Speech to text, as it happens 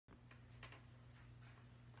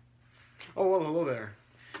Oh, well, hello there.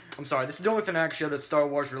 I'm sorry, this is the only thing actually that's Star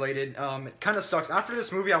Wars related. It kind of sucks. After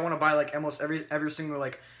this movie, I want to buy like almost every single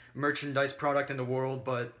like merchandise product in the world,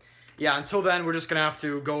 but yeah, until then, we're just gonna have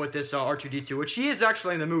to go with this R2-D2, which he is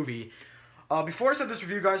actually in the movie. Before I start this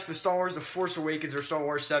review, guys, for Star Wars The Force Awakens or Star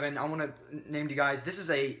Wars VII, I want to name to you guys, this is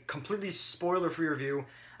a completely spoiler-free review.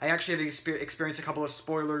 I actually have experienced a couple of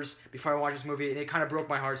spoilers before I watched this movie, and it kind of broke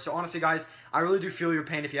my heart. So honestly, guys, I really do feel your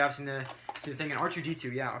pain if you have seen the thing. And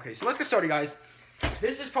R2-D2, yeah, okay. So let's get started, guys.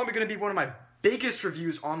 This is probably going to be one of my biggest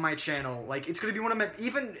reviews on my channel. Like, it's going to be one of my,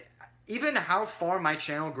 even how far my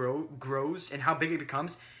channel grows and how big it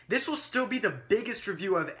becomes, this will still be the biggest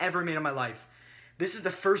review I've ever made in my life. This is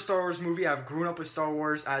the first Star Wars movie. I've grown up with Star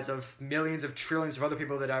Wars as of millions of trillions of other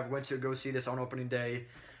people that I've went to go see this on opening day.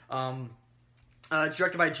 It's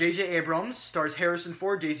directed by J.J. Abrams, stars Harrison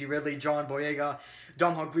Ford, Daisy Ridley, John Boyega,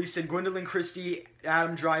 Domhnall Gleeson, Gwendolyn Christie,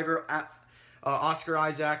 Adam Driver, Oscar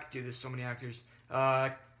Isaac. Dude, there's so many actors.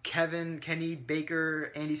 Kenny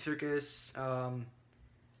Baker, Andy Serkis. Oh,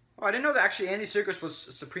 I didn't know that actually Andy Serkis was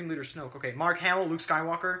Supreme Leader Snoke. Okay, Mark Hamill, Luke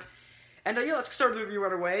Skywalker. And yeah, let's get started the review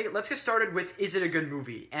right away. Let's get started with, is it a good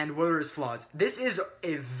movie? And what are its flaws? This is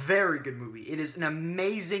a very good movie. It is an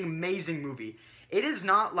amazing, amazing movie. It is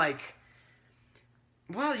not like...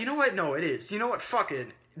 Well, you know what? No, it is. You know what? Fuck it.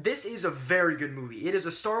 This is a very good movie. It is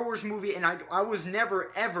a Star Wars movie, and I was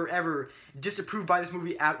never, ever, ever disapproved by this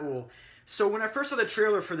movie at all. So when I first saw the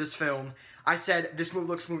trailer for this film, I said, this movie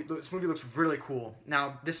looks really cool.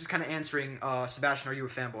 Now, this is kind of answering, Sebastian, are you a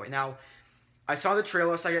fanboy? Now, I saw the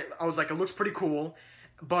trailer, so I was like, it looks pretty cool,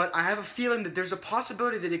 but I have a feeling that there's a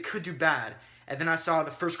possibility that it could do bad. And then I saw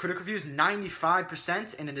the first critic reviews,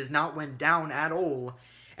 95%, and it has not went down at all.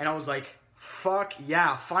 And I was like, fuck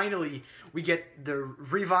yeah, finally we get the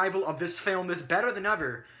revival of this film that's better than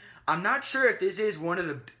ever. I'm not sure if this is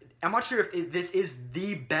I'm not sure if this is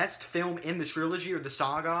the best film in the trilogy or the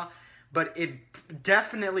saga, but it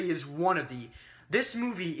definitely is one of the. This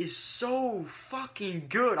movie is so fucking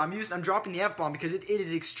good. I'm dropping the F-bomb because it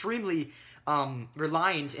is extremely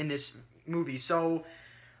reliant in this movie. So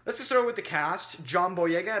let's just start with the cast. John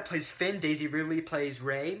Boyega plays Finn. Daisy Ridley plays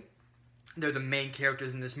Rey. They're the main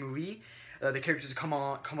characters in this movie. The characters that come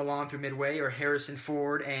along through midway are Harrison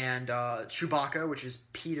Ford and Chewbacca, which is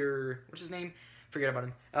Peter. What's his name? Forget about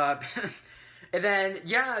him. And then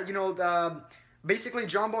yeah, you know basically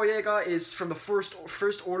John Boyega is from the First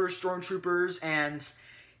Order Stormtroopers, and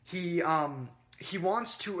he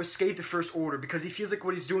wants to escape the First Order because he feels like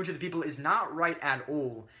what he's doing to the people is not right at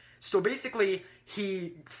all. So basically,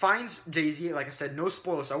 he finds Daisy. Like I said, no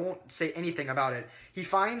spoilers, so I won't say anything about it. He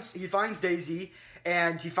finds Daisy,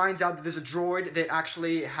 and he finds out that there's a droid that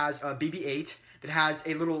actually has a BB-8 that has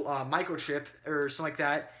a little microchip or something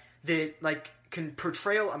like that like can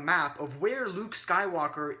portray a map of where Luke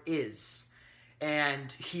Skywalker is.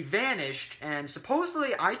 And he vanished, and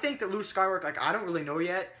supposedly I think that Luke Skywalker, like, I don't really know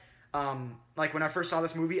yet. Like when I first saw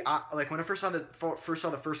this movie, when I first saw the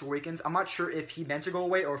Force Awakens, I'm not sure if he meant to go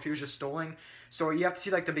away or if he was just stolen. So you have to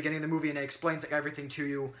see like the beginning of the movie, and it explains like everything to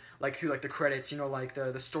you, like through like the credits, you know, like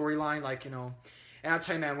the storyline, like, you know. And I'll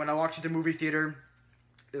tell you, man, when I walked to the movie theater,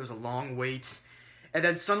 there was a long wait, and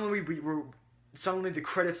then suddenly suddenly the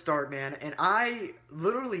credits start, man, and I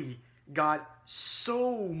literally got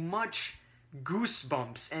so much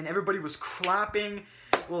goosebumps, and everybody was clapping.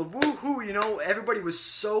 Well, woohoo, you know, everybody was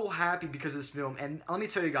so happy because of this film. And let me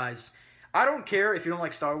tell you guys, I don't care if you don't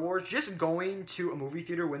like Star Wars, just going to a movie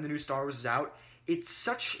theater when the new Star Wars is out, it's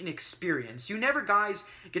such an experience. You never, guys,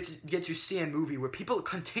 get to see a movie where people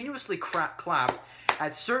continuously clap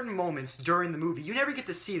at certain moments during the movie. You never get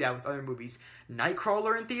to see that with other movies.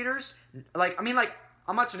 Nightcrawler in theaters,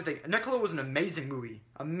 I'm not trying to think. Nightcrawler was an amazing movie.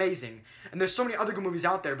 Amazing. And there's so many other good movies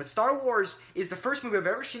out there, but Star Wars is the first movie I've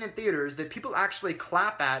ever seen in theaters that people actually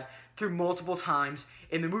clap at through multiple times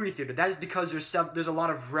in the movie theater. That is because there's a lot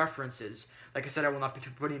of references. Like I said, I will not be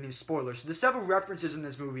putting any spoilers. So there's several references in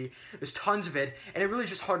this movie. There's tons of it, and it really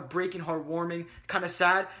just heartbreaking, heartwarming, kind of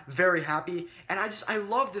sad, very happy. And I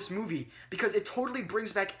love this movie because it totally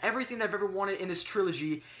brings back everything that I've ever wanted in this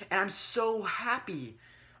trilogy, and I'm so happy.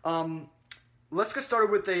 Let's get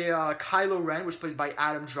started with the Kylo Ren, which is played by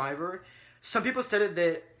Adam Driver. Some people said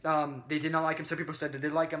that they did not like him. Some people said they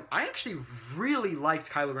did like him. I actually really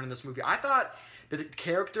liked Kylo Ren in this movie. I thought that the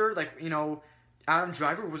character, like, you know, Adam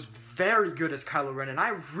Driver was very good as Kylo Ren, and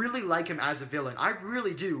I really like him as a villain. I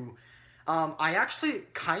really do. I actually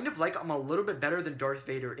kind of like him a little bit better than Darth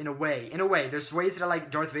Vader, in a way. There's ways that I like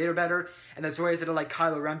Darth Vader better, and there's ways that I like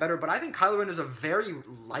Kylo Ren better, but I think Kylo Ren is a very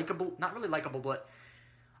likable, not really likable, but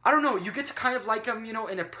I don't know, you get to kind of like him, you know,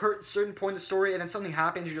 in a certain point in the story, and then something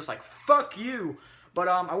happens, you're just like, fuck you. But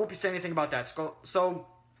I won't be saying anything about that.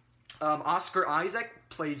 Oscar Isaac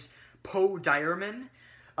plays Poe Dameron.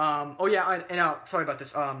 Oh yeah, sorry about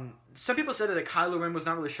this. Some people said that Kylo Ren was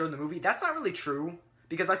not really shown in the movie. That's not really true,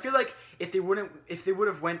 because I feel like if they would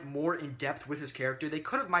have went more in depth with his character, they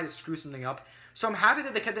might have screwed something up. So I'm happy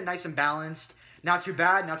that they kept it nice and balanced. Not too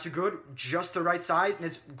bad, not too good, just the right size, and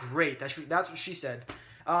it's great. That's what she said.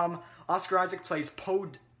 Oscar Isaac plays Poe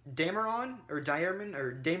Dameron,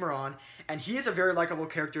 and he is a very likable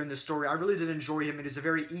character in this story. I really did enjoy him. It is a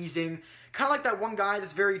very easing, kind of like that one guy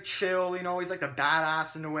that's very chill, you know, he's like the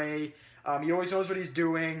badass in a way. He always knows what he's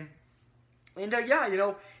doing. And yeah, you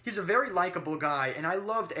know, he's a very likable guy, and I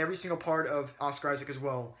loved every single part of Oscar Isaac as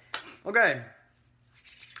well. Okay,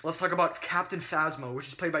 let's talk about Captain Phasma, which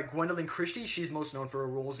is played by Gwendolyn Christie. She's most known for her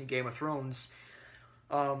roles in Game of Thrones.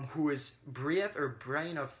 Who is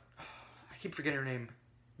Brienne of... I keep forgetting her name.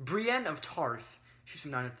 Brienne of Tarth. She's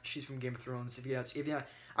from Game of Thrones.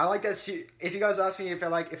 I like that. If you guys ask me if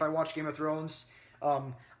I watch Game of Thrones,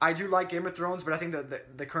 I do like Game of Thrones, but I think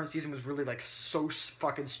that the current season was really like so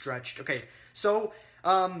fucking stretched. Okay, so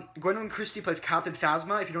Gwendolyn Christie plays Captain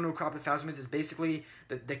Phasma. If you don't know who Captain Phasma is, it's basically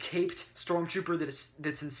the caped stormtrooper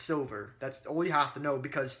that's in silver. That's all you have to know,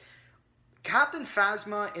 because Captain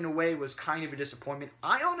Phasma in a way was kind of a disappointment.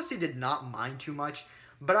 I honestly did not mind too much,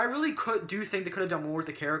 but I really do think they could have done more with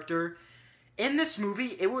the character. In this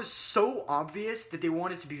movie, it was so obvious that they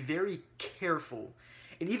wanted to be very careful.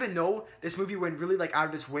 And even though this movie went really like out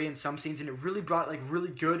of its way in some scenes, and it really brought like really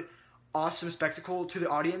good, awesome spectacle to the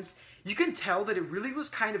audience, you can tell that it really was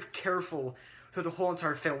kind of careful through the whole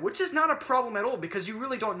entire film, which is not a problem at all, because you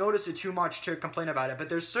really don't notice it too much to complain about it. But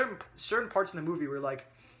there's certain parts in the movie where like,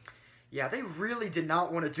 yeah, they really did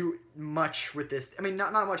not want to do much with this. I mean,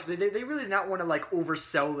 not much. They really did not want to, like,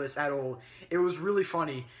 oversell this at all. It was really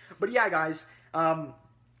funny. But yeah, guys,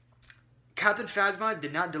 Captain Phasma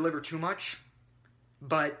did not deliver too much,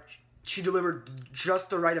 but she delivered just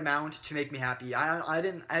the right amount to make me happy. I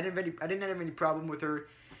didn't have any problem with her.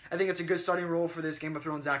 I think it's a good starting role for this Game of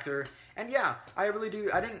Thrones actor. And yeah, I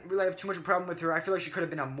didn't really have too much of a problem with her. I feel like she could have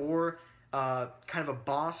been a more, kind of a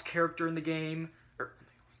boss character in the game.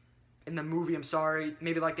 In the movie, I'm sorry.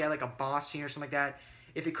 Maybe like they had like a boss scene or something like that.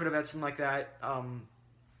 If it could have had something like that.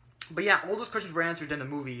 But yeah, all those questions were answered in the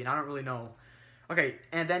movie, and I don't really know. Okay,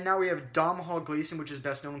 and then now we have Domhnall Gleeson, which is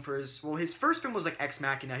best known for his first film was like Ex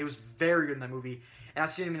Machina. He was very good in that movie. And I've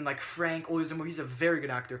seen him in like Frank, all these movies. He's a very good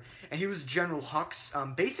actor. And he was General Hux.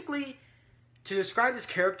 Basically, to describe his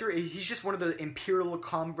character, he's just one of the Imperial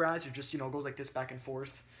comrades who just, you know, goes like this back and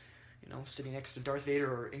forth. You know, sitting next to Darth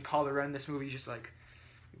Vader, or in Kylo Ren in this movie, he's just like,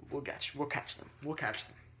 We'll catch them. We'll catch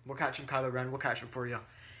him, Kylo Ren. We'll catch him for you.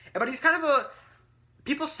 But he's kind of a...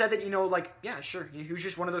 People said that, you know, like, yeah, sure, he was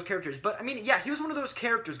just one of those characters. But, I mean, yeah, he was one of those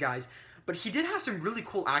characters, guys. But he did have some really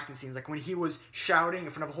cool acting scenes, like when he was shouting in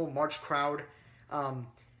front of a whole march crowd.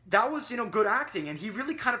 That was, you know, good acting, and he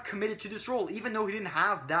really kind of committed to this role, even though he didn't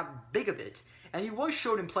have that big of it. And he was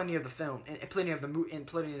showed in plenty of the film, in plenty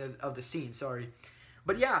of the scenes, sorry.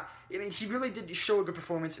 But yeah, I mean, he really did show a good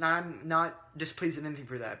performance, and I'm not displeased at anything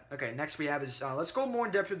for that. Okay, next we have is, let's go more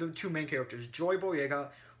in depth with the two main characters, Joy Boyega,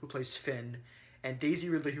 who plays Finn, and Daisy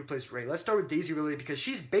Ridley, who plays Rey. Let's start with Daisy Ridley, because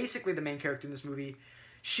she's basically the main character in this movie.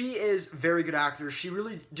 She is a very good actor. She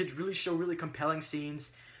really did show really compelling scenes.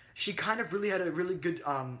 She kind of really had a really good,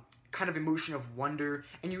 kind of emotion of wonder,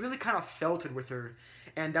 and you really kind of felt it with her.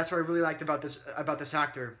 And that's what I really liked about this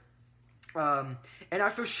actor. And I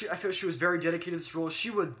feel she was very dedicated to this role. She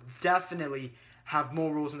would definitely have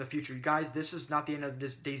more roles in the future. You guys, this is not the end of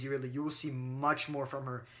this Daisy Ridley. You will see much more from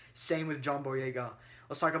her. Same with John Boyega.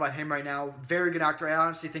 Let's talk about him right now. Very good actor. I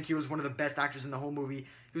honestly think he was one of the best actors in the whole movie.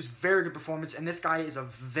 He was very good performance, and this guy is a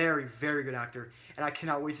very, very good actor. And I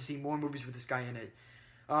cannot wait to see more movies with this guy in it.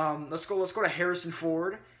 Let's go to Harrison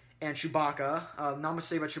Ford and Chewbacca. Not gonna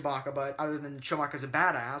say about Chewbacca, but other than Chewbacca's a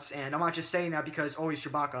badass, and I'm not just saying that because, oh, he's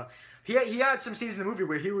Chewbacca. He had some scenes in the movie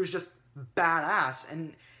where he was just badass,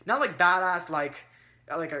 and not like badass like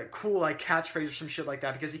a cool like catchphrase or some shit like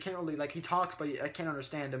that, because he can't really, like, he talks but I can't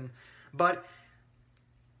understand him. But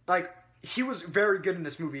like, he was very good in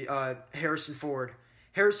this movie. Harrison Ford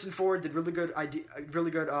did really good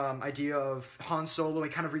idea of Han Solo,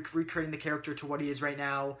 and kind of recreating the character to what he is right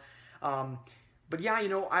now. But yeah, you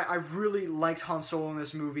know, I really liked Han Solo in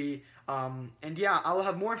this movie. And yeah, I'll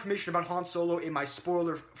have more information about Han Solo in my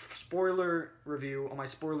spoiler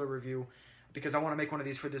review, because I want to make one of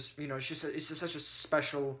these for this. You know, it's just such a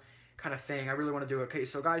special kind of thing. I really want to do it. Okay,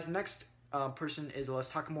 so guys, next person is, let's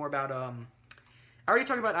talk more about I already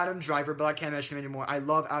talked about Adam Driver, but I can't mention him anymore. I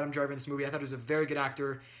love Adam Driver in this movie. I thought he was a very good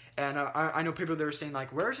actor, And I know people that are saying,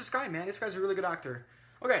 like, where's this guy, man? This guy's a really good actor.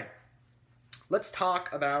 Okay, let's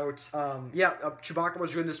talk about, Chewbacca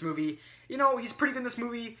was good in this movie. You know, he's pretty good in this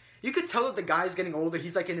movie. You could tell that the guy's getting older.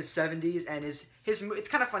 He's, like, in his 70s, and his it's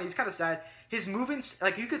kind of funny. It's kind of sad. His movements,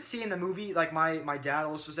 like, you could see in the movie, like, my dad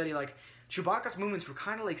also said, Chewbacca's movements were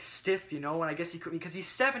kind of, like, stiff, you know, and I guess he could, because he's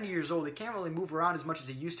 70 years old. He can't really move around as much as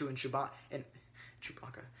he used to in Chewbacca.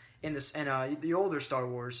 In this, and the older Star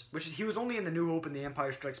Wars, which he was only in The New Hope and The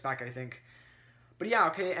Empire Strikes Back, I think. But yeah,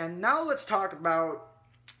 okay, and now let's talk about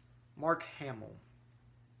Mark Hamill.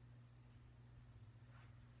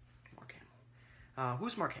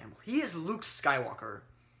 Who's Mark Hamill? He is Luke Skywalker.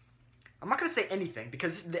 I'm not going to say anything,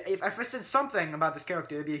 because if I said something about this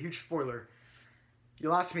character, it'd be a huge spoiler.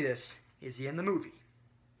 You'll ask me this. Is he in the movie?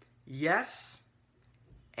 Yes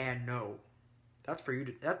and no. That's for you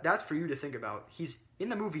to think about. He's in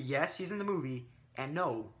the movie. Yes, he's in the movie, and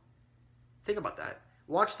no. Think about that.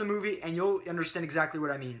 Watch the movie, and you'll understand exactly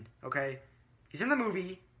what I mean. Okay? He's in the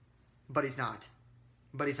movie, but he's not.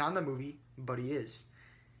 But he's not in the movie, but he is.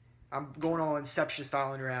 I'm going all Inception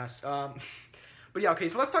style on your ass. But yeah, okay,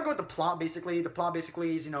 so let's talk about the plot, basically. The plot,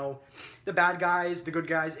 basically, is, you know, the bad guys, the good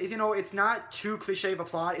guys. Is, you know, it's not too cliche of a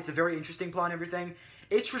plot. It's a very interesting plot and everything.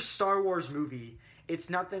 It's your Star Wars movie. It's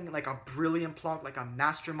nothing like a brilliant plot, like a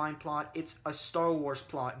mastermind plot. It's a Star Wars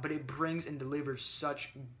plot, but it brings and delivers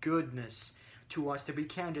such goodness to us that we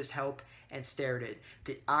can't just help and stare at it.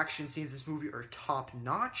 The action scenes in this movie are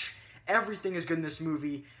top-notch. Everything is good in this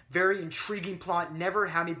movie. Very intriguing plot. Never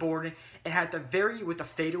had me bored. It had with the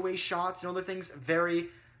fadeaway shots and other things, very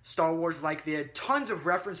Star Wars like. They had tons of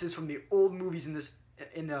references from the old movies in this,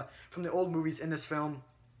 from the old movies in this film.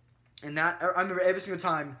 And that, I remember every single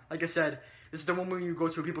time, like I said, this is the one movie you go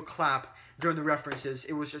to where people clap during the references.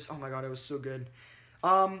 It was just, oh my god, it was so good.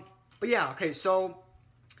 But yeah, okay, so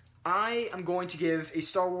I am going to give a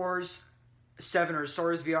Star Wars 7 or Star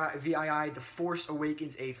Wars VII The Force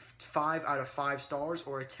Awakens a 5 out of 5 stars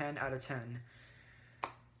or a 10 out of 10.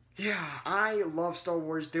 Yeah, I love Star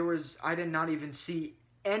Wars. I did not even see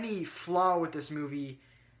any flaw with this movie.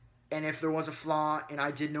 And if there was a flaw, and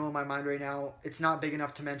I did know in my mind right now, it's not big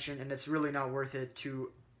enough to mention, and it's really not worth it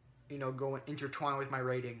to, you know, go and intertwine with my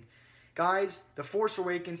rating. Guys, The Force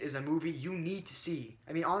Awakens is a movie you need to see.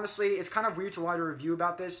 I mean, honestly, it's kind of weird to write a review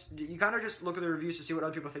about this. You kind of just look at the reviews to see what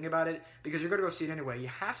other people think about it, because you're going to go see it anyway. You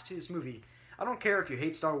have to see this movie. I don't care if you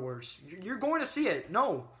hate Star Wars. You're going to see it.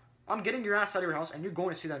 No. I'm getting your ass out of your house, and you're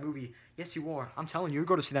going to see that movie. Yes, you are. I'm telling you, you're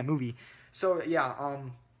going to see that movie. So, yeah,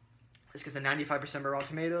 this gets a 95% by Rotten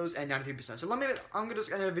Tomatoes and 93%. So, I'm going to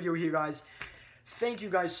just end the video here, guys. Thank you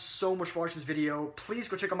guys so much for watching this video. Please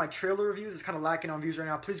go check out my trailer reviews. It's kind of lacking on views right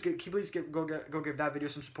now. Please go give that video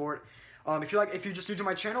some support. If you're just new to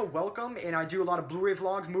my channel, welcome. And I do a lot of Blu-ray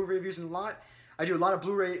vlogs, movie reviews, and a lot. I do a lot of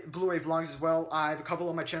Blu-ray vlogs as well. I have a couple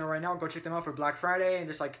on my channel right now. Go check them out for Black Friday, and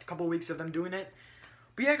there's like a couple of weeks of them doing it.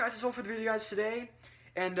 But yeah, guys, that's all for the video, guys, today.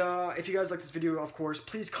 And if you guys like this video, of course,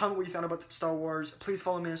 please comment what you thought about Star Wars. Please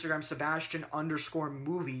follow me on Instagram,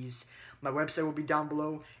 Sebastian_movies. My website will be down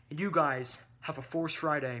below. And you guys have a Force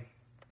Friday.